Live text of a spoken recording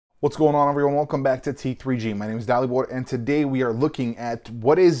What's going on, everyone? Welcome back to T3G. My name is Dalibor, and today we are looking at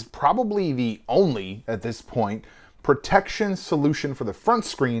what is probably the only, at this point, protection solution for the front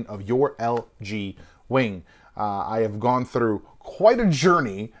screen of your LG Wing. I have gone through quite a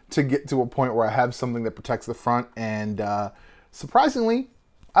journey to get to a point where I have something that protects the front, and surprisingly,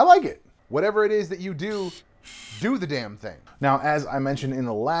 I like it. Whatever it is that you do the damn thing. Now, as I mentioned in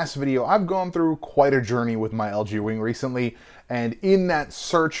the last video, I've gone through quite a journey with my LG Wing recently, and in that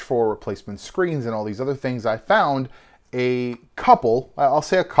search for replacement screens and all these other things, I found a couple, I'll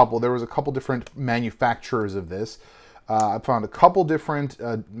say a couple, there was a couple different manufacturers of this. I found a couple different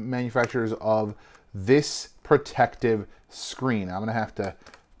manufacturers of this protective screen. I'm gonna have to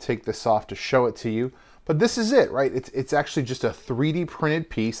take this off to show it to you. But this is it, right? It's actually just a 3D printed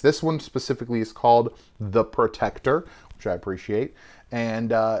piece. This one specifically is called the Protector, which I appreciate.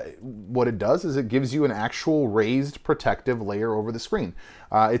 And what it does is it gives you an actual raised protective layer over the screen.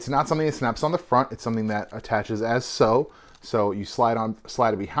 It's not something that snaps on the front. It's something that attaches as so. So you slide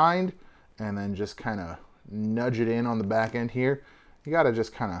it behind and then just kind of nudge it in on the back end here. You got to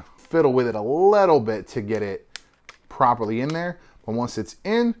just kind of fiddle with it a little bit to get it properly in there. But once it's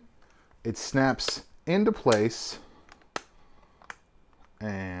in, it snaps into place,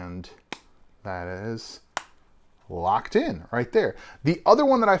 and that is locked in right there. The other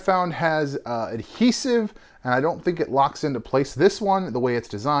one that I found has adhesive, and I don't think it locks into place. This one, the way it's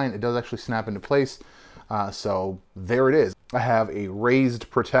designed, it does actually snap into place. So there it is. I have a raised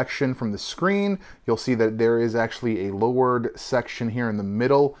protection from the screen. You'll see that there is actually a lowered section here in the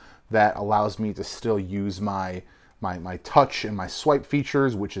middle that allows me to still use my touch and my swipe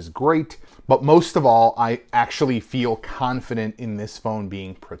features, which is great. But most of all, I actually feel confident in this phone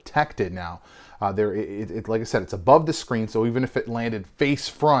being protected now. Like I said, it's above the screen, so even if it landed face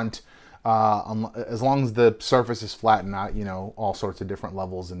front, as long as the surface is flat and not, all sorts of different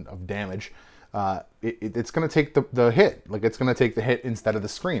levels of damage, it's going to take the hit. Like, it's going to take the hit instead of the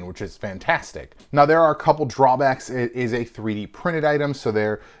screen, which is fantastic. Now, there are a couple drawbacks. It is a 3D printed item, so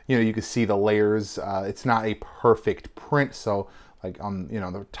there, you can see the layers. It's not a perfect print, so like on,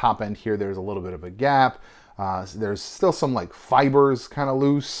 the top end here, there's a little bit of a gap. There's still some like fibers kind of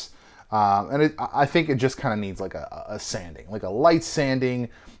loose. And I think it just kind of needs like a sanding, like a light sanding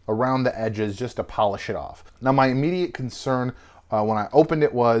around the edges just to polish it off. Now, my immediate concern when I opened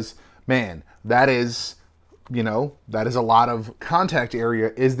it was, man, that is a lot of contact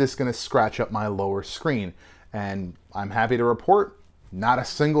area. Is this going to scratch up my lower screen? And I'm happy to report, not a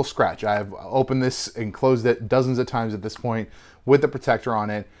single scratch. I've opened this and closed it dozens of times at this point with the protector on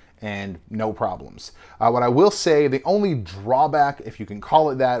it, and no problems. What I will say, the only drawback, if you can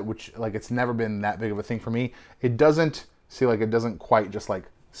call it that, which like it's never been that big of a thing for me, it doesn't quite just like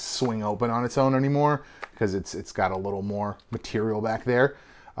swing open on its own anymore, because it's got a little more material back there.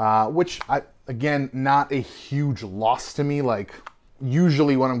 Which, again, not a huge loss to me. Like,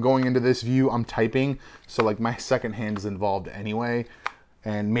 usually when I'm going into this view, I'm typing, so like my second hand is involved anyway,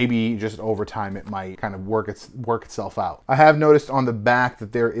 and maybe just over time it might kind of work itself out. I have noticed on the back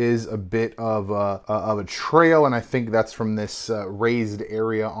that there is a bit of a trail, and I think that's from this raised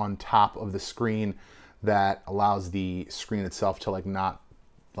area on top of the screen that allows the screen itself to like not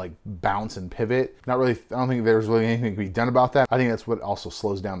like bounce and pivot. Not really, I don't think there's really anything to be done about that. I think that's what also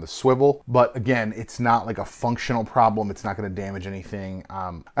slows down the swivel. But again, it's not like a functional problem. It's not going to damage anything.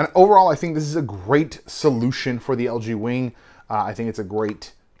 And overall, I think this is a great solution for the LG Wing. I think it's a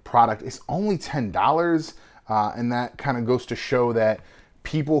great product. It's only $10, and that kind of goes to show that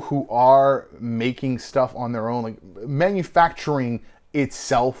people who are making stuff on their own, like manufacturing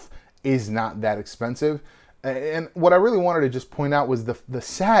itself, is not that expensive. And what I really wanted to just point out was the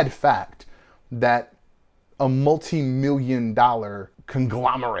sad fact that a multi-million-dollar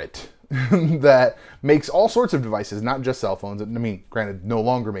conglomerate that makes all sorts of devices, not just cell phones. I mean, granted, no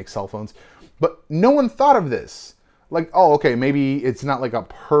longer makes cell phones, but no one thought of this. Like, oh, okay, maybe it's not like a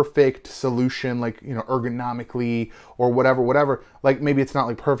perfect solution, like, ergonomically or whatever. Like, maybe it's not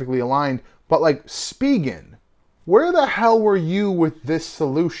like perfectly aligned, but like Spigen, where the hell were you with this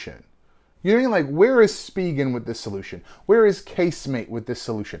solution? You know what I mean? Like, where is Spigen with this solution? Where is Casemate with this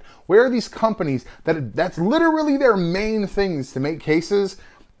solution? Where are these companies that's literally their main things to make cases,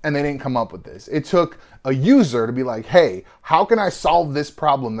 and they didn't come up with this? It took a user to be like, hey, how can I solve this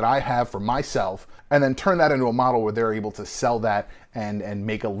problem that I have for myself, and then turn that into a model where they're able to sell that and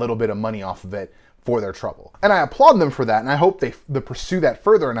make a little bit of money off of it for their trouble. And I applaud them for that, and I hope they pursue that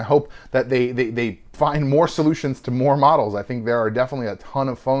further, and I hope that they find more solutions to more models. I think there are definitely a ton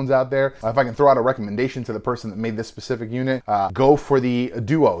of phones out there. If I can throw out a recommendation to the person that made this specific unit, go for the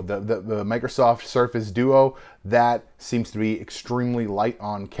Duo, the Microsoft Surface Duo. That seems to be extremely light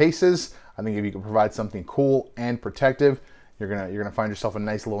on cases. I think if you can provide something cool and protective, you're gonna find yourself a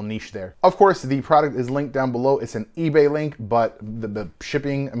nice little niche there. Of course, the product is linked down below. It's an eBay link, but the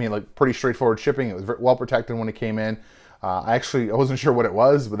shipping, I mean, like pretty straightforward shipping. It was very well protected when it came in. I wasn't sure what it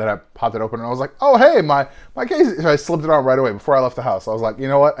was, but then I popped it open and I was like, oh, hey, my case. So I slipped it on right away before I left the house. I was like, you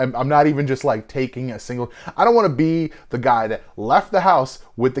know what? I'm not even just like taking a single, I don't want to be the guy that left the house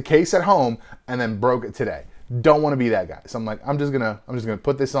with the case at home and then broke it today. Don't want to be that guy. So I'm like, I'm just gonna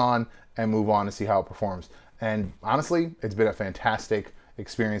put this on and move on and see how it performs. And honestly, it's been a fantastic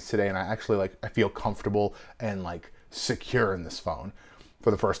experience today, and I feel comfortable and like secure in this phone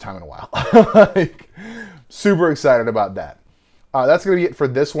for the first time in a while. Like, super excited about that. That's gonna be it for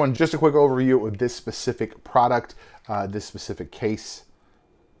this one. Just a quick overview of this specific product, this specific case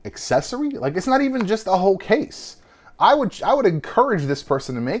accessory. Like, it's not even just a whole case. I would encourage this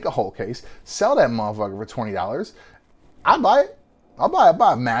person to make a whole case, sell that motherfucker for $20. I'd buy it. I'll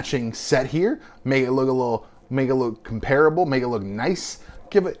buy a matching set here, make it look comparable, make it look nice.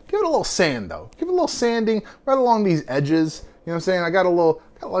 Give it a little sand though. Give it a little sanding right along these edges. You know what I'm saying? I got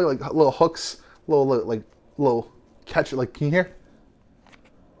like little hooks, little catch. Like, can you hear?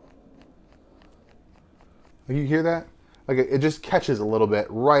 Like, you hear that? Like, it just catches a little bit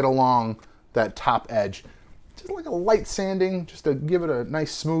right along that top edge. Just like a light sanding, just to give it a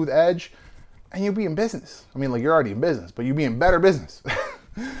nice smooth edge. And you'll be in business. I mean, like, you're already in business, but you'll be in better business.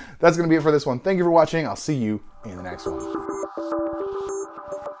 That's going to be it for this one. Thank you for watching. I'll see you in the next one.